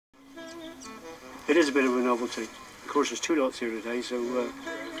It is a bit of a novelty. Of course, there's two lots here today, so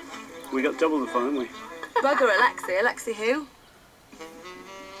we got double the fun, haven't we? Bugger Alexi. Alexi who?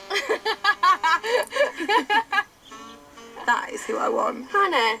 That is who I want.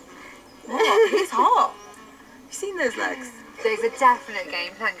 Hannah. What? He's hot. You seen those legs? There's a definite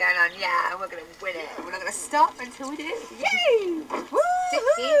game plan going on, yeah, and we're going to win it. We're not going to stop until we do. Yay!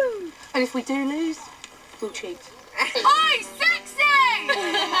 Woo! And if we do lose, we'll cheat. Oi, sexy!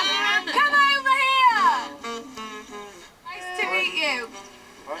 Come over here! Nice to meet you.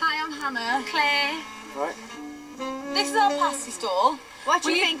 Hi, I'm Hannah. Claire. Right. This is our pasty stall. What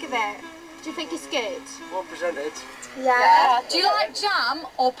do you think of it? Do you think it's good? Well presented. Yeah. Do you like jam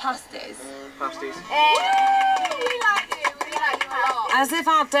or pasties? Pasties. We like you. We like you a lot. As if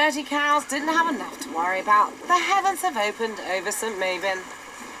our dirty cows didn't have enough to worry about, the heavens have opened over St. Mabin.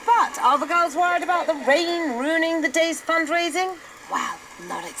 But are the girls worried about the rain ruining the day's fundraising? Well,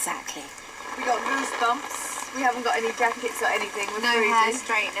 not exactly. We got goosebumps. We haven't got any jackets or anything. We're No freezing. hair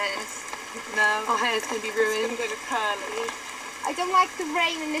straighteners. No. Our hair's going to be ruined. It's going to go curly. I don't like the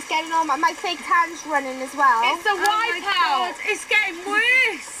rain and it's getting on. My fake tan's running as well. It's a wipeout. It's getting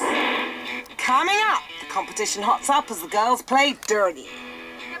worse. Coming up, the competition hots up as the girls play dirty.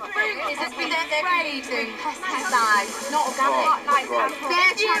 Is this been sprayed in pesticides? Not organic.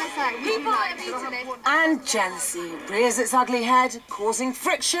 They're trying to say. People have eaten it. And jealousy rears its ugly head, causing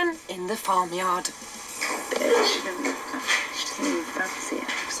friction in the farmyard.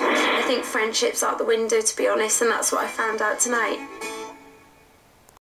 I think friendship's out the window, to be honest, and that's what I found out tonight.